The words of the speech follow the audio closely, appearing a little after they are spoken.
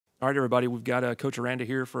All right, everybody, we've got Coach Aranda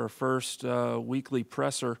here for our first weekly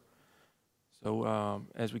presser. So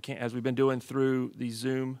as we've been doing through these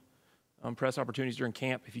Zoom press opportunities during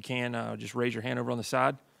camp, if you can, just raise your hand over on the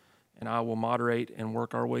side, and I will moderate and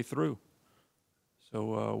work our way through.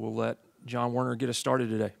 So we'll let John Werner get us started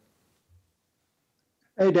today.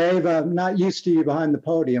 Hey, Dave, I'm not used to you behind the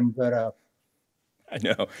podium, but I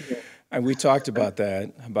know. And we talked about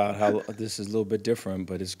that, about how this is a little bit different,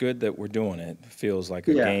 but it's good that we're doing it. It feels like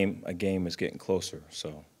a game is getting closer.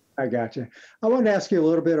 So I got you. I wanted to ask you a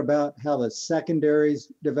little bit about how the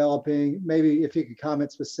secondary's developing. Maybe if you could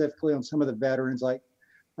comment specifically on some of the veterans like,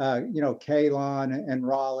 Kalon and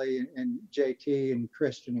Raleigh and JT and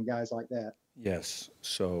Christian and guys like that. yes.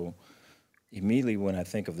 So immediately when I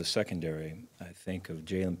think of the secondary, I think of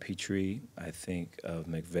Jalen Petrie, I think of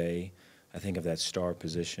McVeigh, I think of that star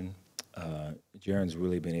position. Jaron's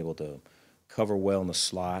really been able to cover well in the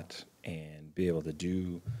slot and be able to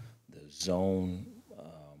do the zone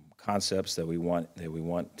concepts that we want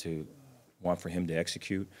for him to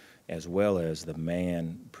execute, as well as the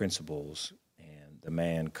man principles and the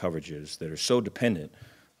man coverages that are so dependent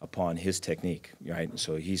upon his technique, right?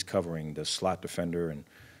 So he's covering the slot defender and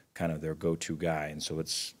kind of their go-to guy, and so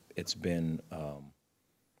it's been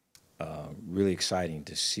really exciting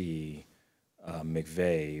to see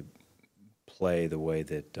McVeigh play the way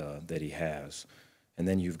that he has. And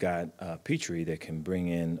then you've got Petrie that can bring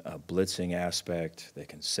in a blitzing aspect, that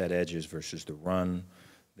can set edges versus the run,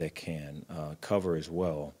 that can cover as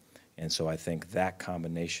well. And so I think that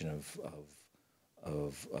combination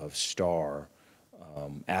of star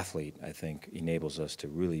athlete, I think, enables us to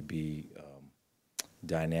really be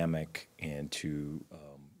dynamic and to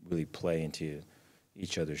really play into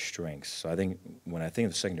each other's strengths. So I think when I think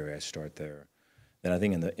of the secondary, I start there. Then I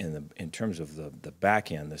think in terms of the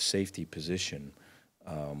back end, the safety position,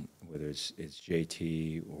 whether it's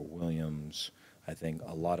JT or Williams, I think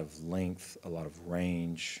a lot of length, a lot of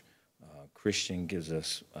range. Christian gives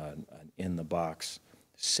us an in-the-box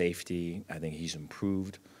safety. I think he's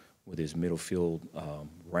improved with his middle field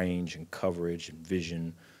range and coverage and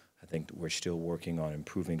vision. I think we're still working on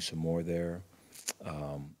improving some more there.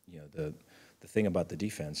 The thing about the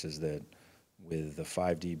defense is that with the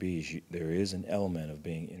 5 DBs, there is an element of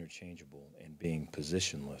being interchangeable and being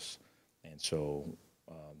positionless. And so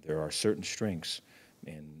there are certain strengths,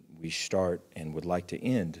 and we start and would like to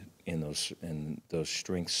end in those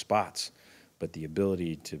strength spots. But the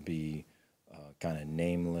ability to be kind of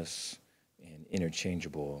nameless and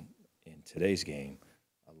interchangeable in today's game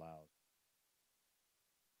allows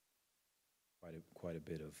quite a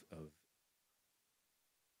bit of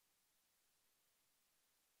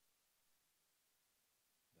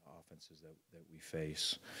offenses that we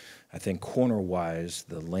face. I think corner-wise,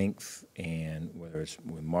 the length, and whether it's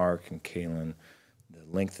with Mark and Kalon, the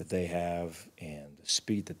length that they have and the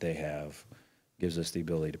speed that they have gives us the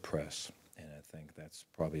ability to press. And I think that's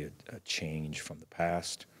probably a change from the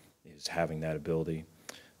past, is having that ability.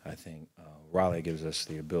 I think Raleigh gives us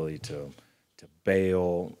the ability to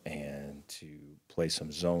bail and to play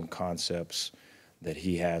some zone concepts that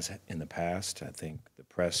he has in the past. I think the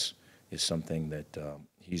press is something that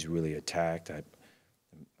he's really attacked. I'm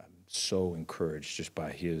so encouraged just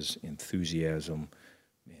by his enthusiasm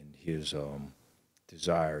and his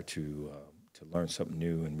desire to learn something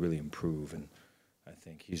new and really improve. And I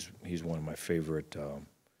think he's one of my favorite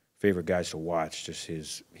guys to watch. Just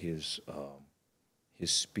his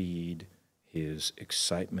speed, his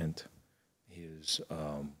excitement, his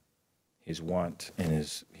want, and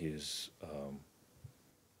his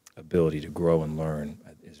ability to grow and learn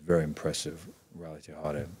is very impressive. Raleigh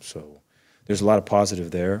Tejada. So there's a lot of positive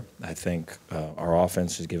there. I think our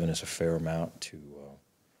offense has given us a fair amount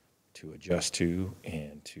to adjust to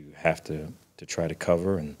and to have to try to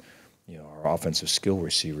cover. And our offensive skill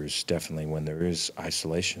receivers, definitely when there is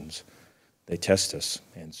isolations, they test us.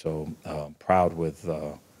 And so proud with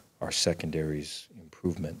our secondary's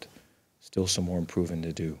improvement. Still some more improving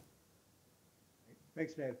to do.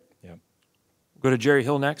 Thanks, Dave. Yeah. Go to Jerry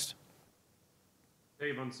Hill next.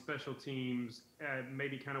 Dave, on special teams,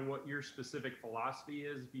 maybe kind of what your specific philosophy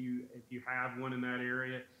is, if you have one in that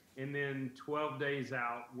area, and then 12 days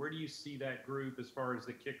out, where do you see that group as far as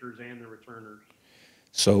the kickers and the returners?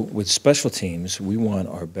 So with special teams, we want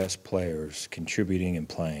our best players contributing and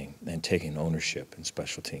playing and taking ownership in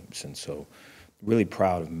special teams. And so really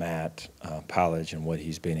proud of Matt Pallage and what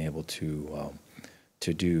he's been able to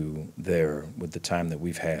do there with the time that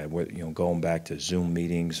we've had. Going back to Zoom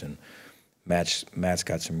meetings, and Matt's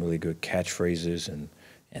got some really good catchphrases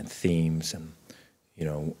and themes, and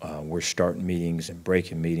we're starting meetings and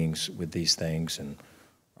breaking meetings with these things, and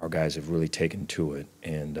our guys have really taken to it.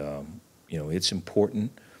 And, it's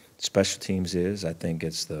important. Special teams is. I think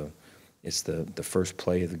it's the first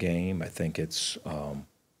play of the game. I think it's,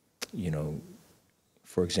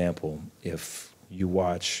 for example, if you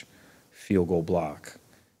watch field goal block,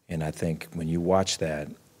 and I think when you watch that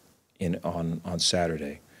on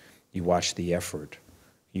Saturday, you watch the effort,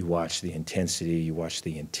 you watch the intensity, you watch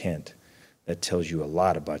the intent. That tells you a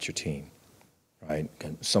lot about your team, right?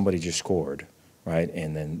 Somebody just scored, right?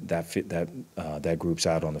 And then that group's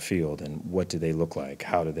out on the field, and what do they look like?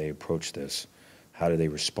 How do they approach this? How do they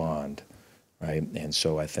respond, right? And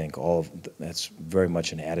so I think that's very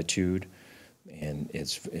much an attitude, and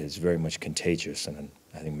it's very much contagious, and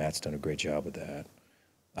I think Matt's done a great job with that.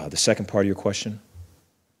 The second part of your question?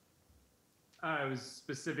 I was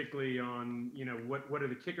specifically on, what are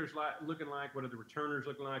the kickers looking like? What are the returners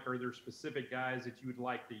looking like? Are there specific guys that you would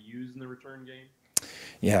like to use in the return game?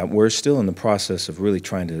 Yeah, we're still in the process of really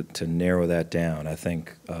trying to narrow that down. I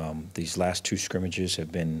think these last two scrimmages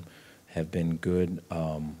have been good,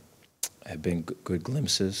 good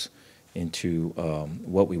glimpses into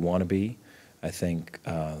what we want to be. I think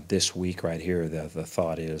this week right here, the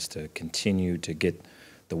thought is to continue to get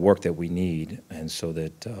the work that we need, and so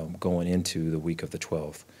that going into the week of the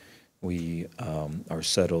 12th, we are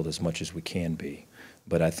settled as much as we can be.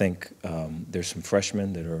 But I think there's some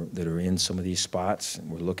freshmen that are in some of these spots, and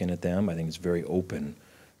we're looking at them. I think it's very open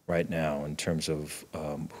right now in terms of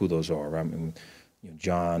who those are. I mean,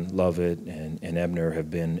 John Lovett and Ebner have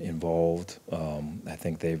been involved. I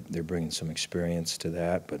think they're bringing some experience to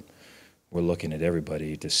that, but we're looking at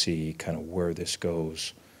everybody to see kind of where this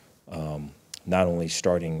goes. Not only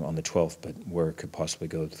starting on the 12th, but where it could possibly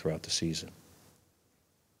go throughout the season.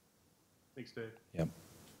 Thanks, Dave. Yep.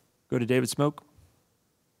 Go to David Smoke.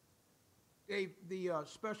 Dave, the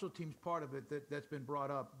special teams part of it that's been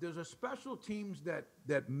brought up, there's a special teams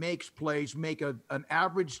that makes plays, make an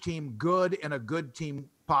average team good and a good team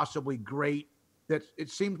possibly great. That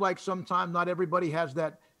it seems like sometimes not everybody has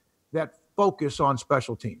that focus on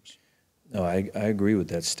special teams. No, I agree with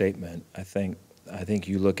that statement. I think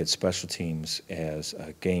you look at special teams as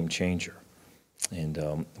a game changer,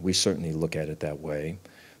 and we certainly look at it that way.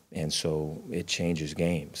 And so it changes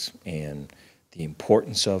games, and the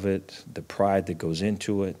importance of it, the pride that goes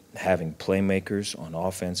into it, having playmakers on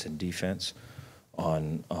offense and defense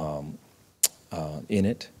in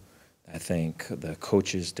it. I think the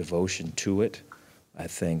coach's devotion to it. I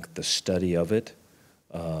think the study of it,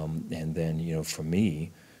 and then for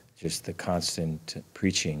me, just the constant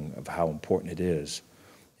preaching of how important it is,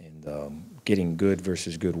 and getting good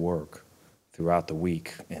versus good work throughout the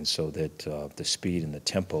week, and so that the speed and the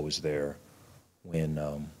tempo is there when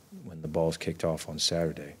the ball's kicked off on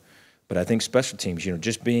Saturday. But I think special teams,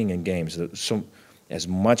 just being in games, so as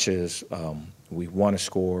much as we want to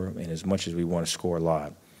score, and as much as we want to score a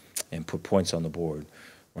lot and put points on the board,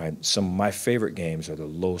 right? Some of my favorite games are the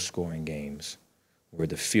low-scoring games where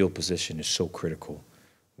the field position is so critical,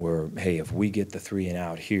 where, hey, if we get the 3 and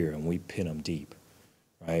out here and we pin them deep,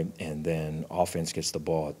 right, and then offense gets the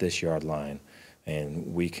ball at this yard line,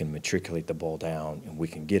 and we can matriculate the ball down, and we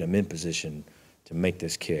can get them in position to make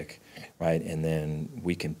this kick, right, and then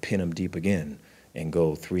we can pin them deep again and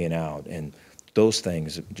go 3 and out. And those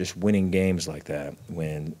things, just winning games like that,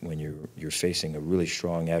 when you're facing a really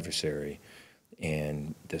strong adversary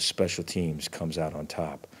and the special teams comes out on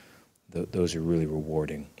top, those are really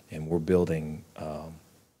rewarding, and we're building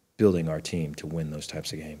our team to win those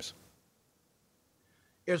types of games.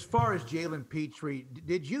 As far as Jalen Petrie,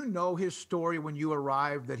 did you know his story when you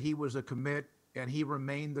arrived, that he was a commit and he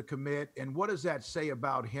remained the commit? And what does that say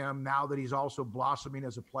about him now that he's also blossoming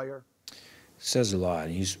as a player? Says a lot.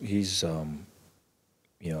 He's I'm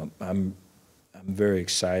very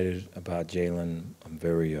excited about Jalen. I'm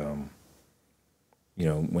very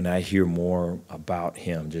when I hear more about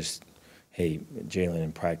him, just, hey, Jalen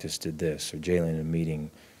in practice did this, or Jalen in a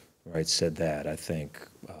meeting, right, said that, I think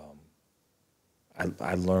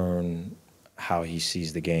I learn how he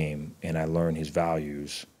sees the game, and I learn his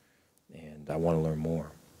values, and I want to learn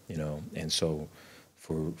more, And so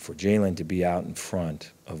for Jalen to be out in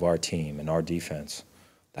front of our team and our defense,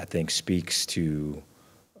 I think speaks to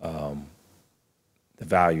the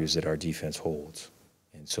values that our defense holds.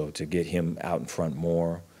 And so to get him out in front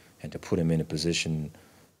more and to put him in a position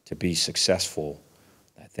to be successful,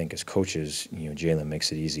 I think as coaches, Jalen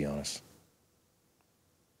makes it easy on us.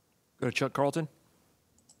 Go to Chuck Carlton.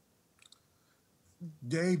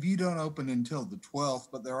 Dave, you don't open until the 12th,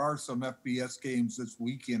 but there are some FBS games this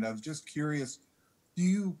weekend. I was just curious, do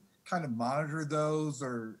you kind of monitor those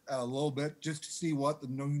or a little bit just to see what the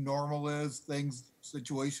new normal is, things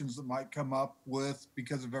situations that might come up with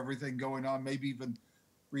because of everything going on? Maybe even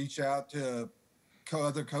reach out to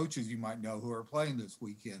other coaches you might know who are playing this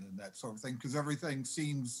weekend and that sort of thing, because everything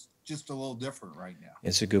seems just a little different right now.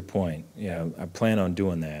 It's a good point. Yeah, I plan on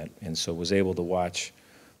doing that, and so was able to watch,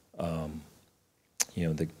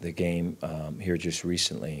 the game here just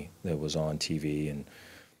recently that was on TV, and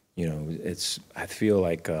I feel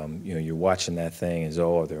like you're watching that thing as,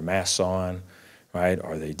 oh, are there masks on, right?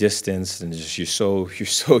 Are they distanced? And just you're so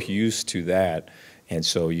used to that, and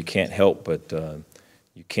so you can't help but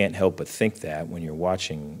think that when you're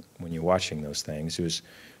watching those things. It was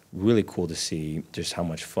really cool to see just how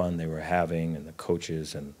much fun they were having, and the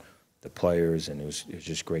coaches and the players, and it was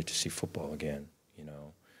just great to see football again.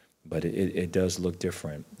 But it does look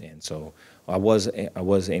different, and so I was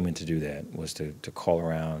aiming to do that, was to call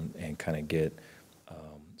around and kind of get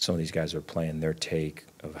some of these guys that are playing their take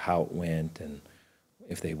of how it went, and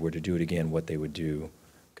if they were to do it again, what they would do,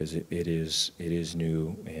 because it is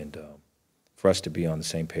new, and for us to be on the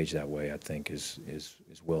same page that way, I think is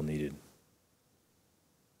well needed.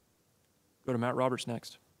 Go to Matt Roberts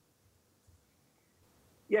next.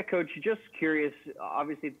 Yeah, Coach, just curious.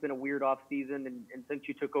 Obviously, it's been a weird off season, and since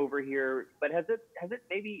you took over here, but has it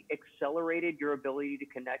maybe accelerated your ability to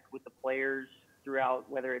connect with the players throughout,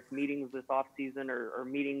 whether it's meetings this off season or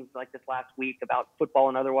meetings like this last week about football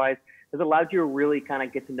and otherwise? Has it allowed you to really kind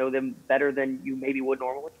of get to know them better than you maybe would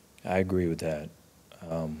normally? I agree with that.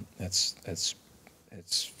 That's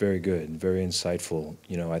very good and very insightful.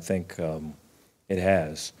 I think it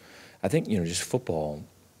has. I think just football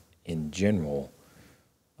in general.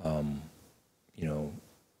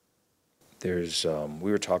 There's we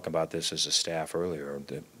were talking about this as a staff earlier.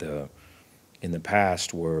 In the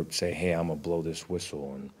past, where say, hey, I'm gonna blow this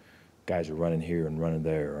whistle, and guys are running here and running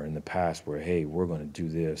there, or in the past where, hey, we're gonna do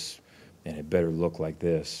this, and it better look like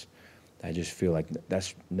this. I just feel like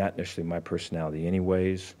that's not necessarily my personality,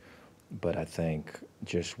 anyways. But I think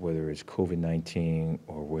just whether it's COVID-19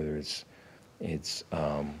 or whether it's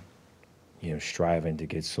striving to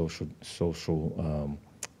get social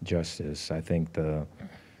justice. I think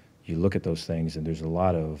you look at those things, and there's a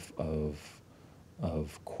lot of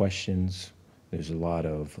questions. There's a lot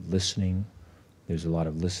of listening. There's a lot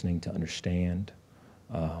of listening to understand.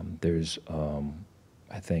 I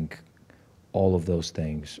think all of those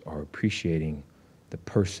things are appreciating the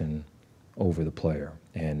person over the player.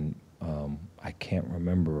 And I can't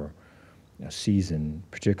remember a season,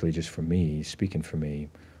 particularly just for me, speaking for me,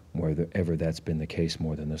 where ever that's been the case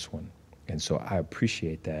more than this one. And so I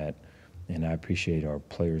appreciate that, and I appreciate our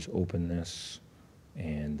players' openness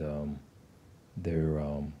and their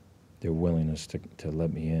willingness to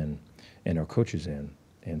let me in, and our coaches in.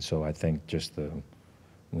 And so I think just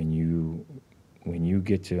when you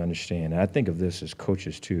get to understand, and I think of this as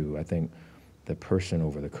coaches too, I think the person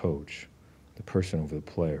over the coach, the person over the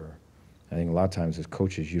player. I think a lot of times as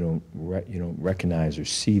coaches you don't recognize or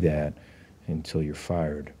see that until you're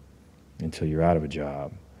fired, until you're out of a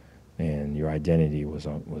job, and your identity was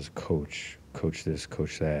coach this,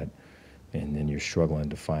 coach that, and then you're struggling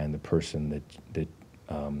to find the person that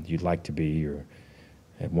you'd like to be, or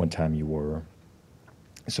at one time you were.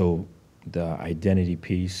 So the identity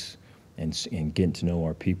piece and getting to know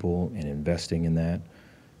our people and investing in that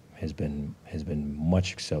has been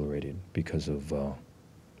much accelerated because of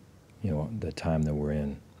the time that we're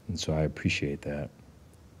in, and so I appreciate that.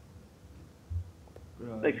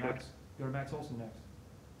 Thanks, Go to Max Olson next.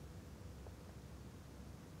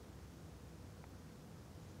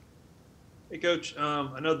 Hey, Coach.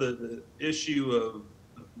 I know the issue of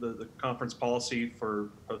the conference policy for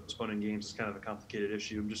postponing games is kind of a complicated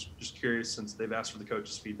issue. I'm just curious, since they've asked for the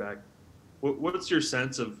coaches' feedback, what's your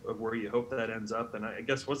sense of where you hope that ends up? And I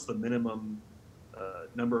guess what's the minimum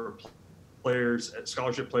number of players,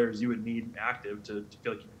 scholarship players, you would need active to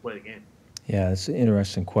feel like you can play a game? Yeah, it's an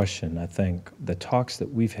interesting question. I think the talks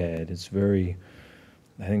that we've had, I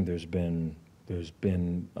think there's been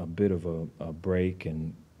a bit of a break,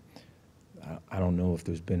 and I don't know if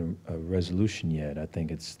there's been a resolution yet. I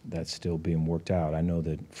think that's still being worked out. I know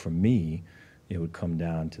that for me, it would come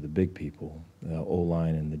down to the big people, the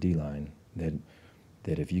O-line and the D-line,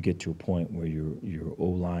 that if you get to a point where your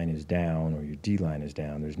O-line is down or your D-line is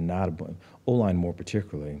down, there's not O-line more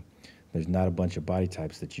particularly, there's not a bunch of body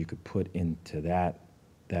types that you could put into that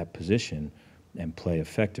position and play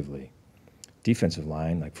effectively. Defensive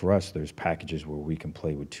line, like for us, there's packages where we can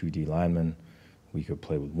play with 2 D linemen. We could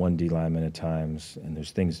play with 1 D lineman at times, and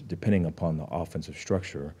there's things, depending upon the offensive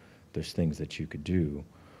structure, there's things that you could do.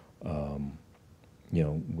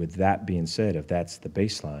 With that being said, if that's the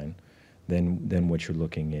baseline, then what you're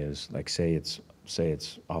looking is, like say it's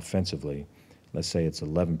offensively, let's say it's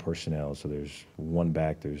 11 personnel, so there's one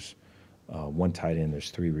back, there's one tight end,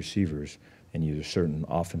 there's 3 receivers, and there's certain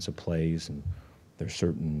offensive plays, and there's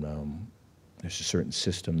a certain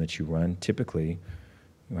system that you run. Typically,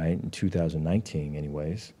 right, in 2019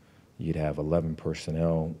 anyways, you'd have 11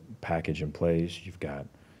 personnel package and plays. You've got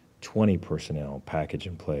 20 personnel package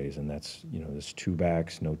and plays, and that's, there's 2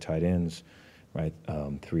 backs, no tight ends, right,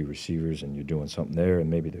 3 receivers, and you're doing something there, and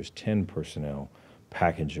maybe there's 10 personnel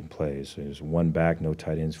package and plays. So there's 1 back, no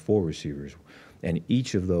tight ends, 4 receivers, and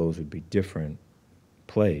each of those would be different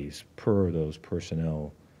plays per those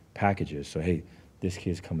personnel packages. So, hey, this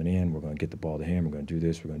kid's coming in, we're going to get the ball to him, we're going to do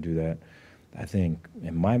this, we're going to do that. I think,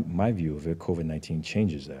 in my view of it, COVID-19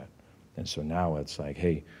 changes that. And so now it's like,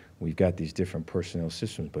 hey, we've got these different personnel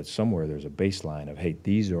systems, but somewhere there's a baseline of, hey,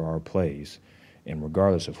 these are our plays, and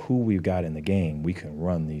regardless of who we've got in the game, we can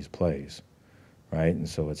run these plays, right? And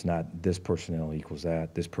so it's not this personnel equals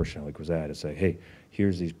that, this personnel equals that. It's like, hey,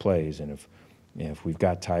 here's these plays, and if we've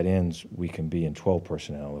got tight ends, we can be in 12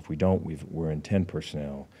 personnel. If we don't, we're in 10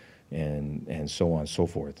 personnel, and so on and so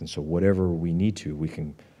forth. And so whatever we need to, we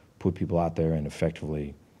can put people out there and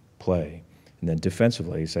effectively play. And then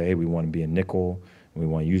defensively, say, hey, we want to be a nickel, and we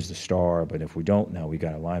want to use the star, but if we don't, now we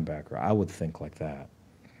got a linebacker. I would think like that.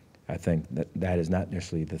 I think that is not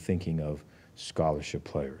necessarily the thinking of scholarship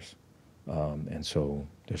players. And so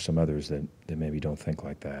there's some others that maybe don't think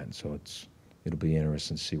like that. And so it'll be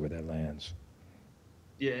interesting to see where that lands.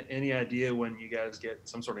 Yeah, any idea when you guys get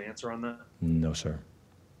some sort of answer on that? No, sir.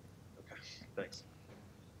 Okay, thanks.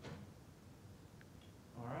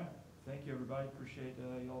 All right. Thank you, everybody. Appreciate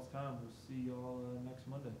y'all's time. We'll see y'all next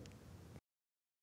Monday.